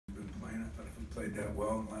played that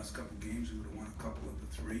well in the last couple games. We would have won a couple of the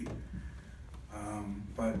three.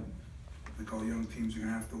 But like all young teams are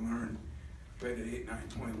going to have to learn. We had an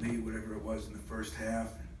 8-9 point lead, whatever it was in the first half.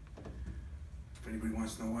 If anybody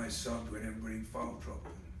wants to know why I subbed, we had everybody in foul trouble.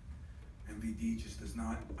 MVD just does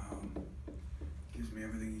not, gives me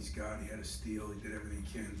everything he's got. He had a steal, he did everything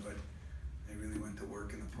he can, but they really went to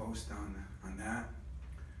work in the post on that.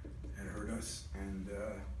 It hurt us, and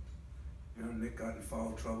you know, Nick got in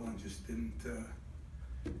foul trouble and just didn't do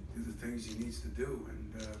the things he needs to do.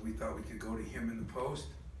 And we thought we could go to him in the post.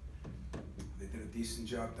 They did a decent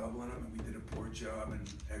job doubling him, and we did a poor job in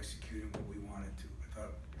executing what we wanted to. I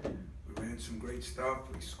thought we ran some great stuff.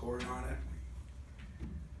 We scored on it.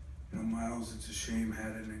 You know, Miles, it's a shame,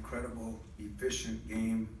 had an incredible, efficient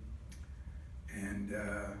game, and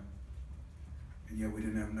yet we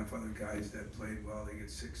didn't have enough other guys that played well. They get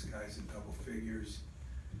 6 guys in double figures,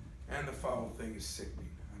 and the foul thing is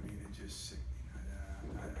sickening. I mean, it's just sickening.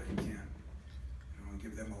 I can't, you know,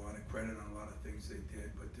 give them a lot of credit on a lot of things they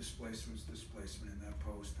did, but displacement's displacement in that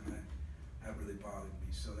post, and that really bothered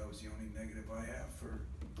me. So that was the only negative I have for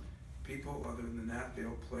people. Other than that, they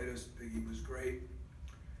outplayed us. Biggie was great,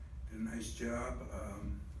 did a nice job.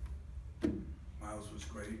 Miles was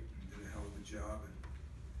great, and did a hell of a job. And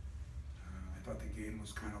I thought the game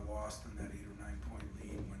was kind of lost on that 8 or 9 point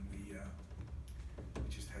lead when we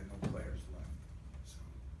just had no players left. So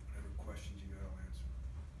whatever questions you got, I'll answer.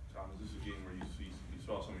 Tom, is this a game where you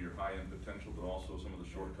saw some of your high-end potential, but also some of the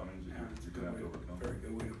shortcomings that you're going to have to overcome? Very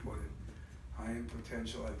good way to put it. High-end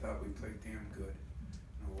potential, I thought we played damn good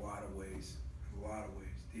in a lot of ways.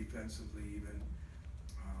 Defensively even,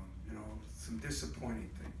 you know, some disappointing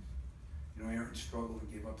things. You know, Aaron struggled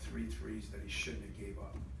and gave up 3 threes that he shouldn't have gave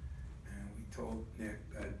up. And we told Nick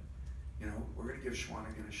that, you know, we're going to give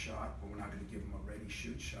Schwanigan a shot, but we're not going to give him a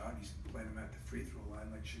ready-shoot shot. He's playing him at the free throw line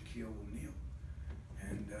like Shaquille O'Neal.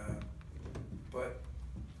 And, but,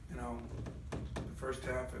 you know, the first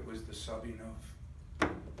half it was the subbing of,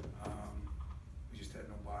 we just had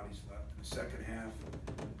no bodies left. In the second half,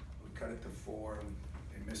 we cut it to 4, and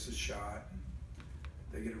they miss a shot, and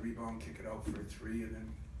they get a rebound, kick it out for a 3, and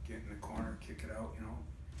then get in the corner, kick it out, you know.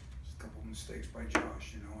 Just a couple of mistakes by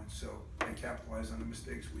Josh, you know, and so they capitalized on the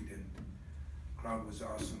mistakes, we didn't. Crowd was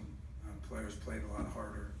awesome. Players played a lot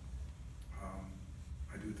harder.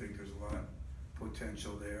 I do think there's a lot of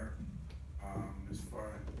potential there. As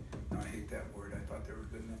far, I hate that word, I thought there were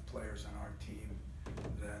good enough players on our team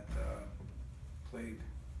that played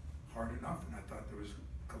hard enough, and I thought there was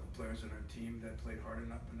a couple players on our team that played hard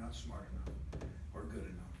enough but not smart enough or good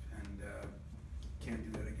enough. And can't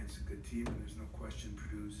do that against a good team, and there's no question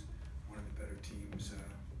Purdue's one of the better teams,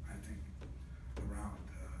 I think, around,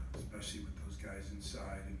 especially with those guys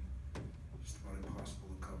inside, and just about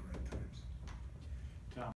impossible to cover.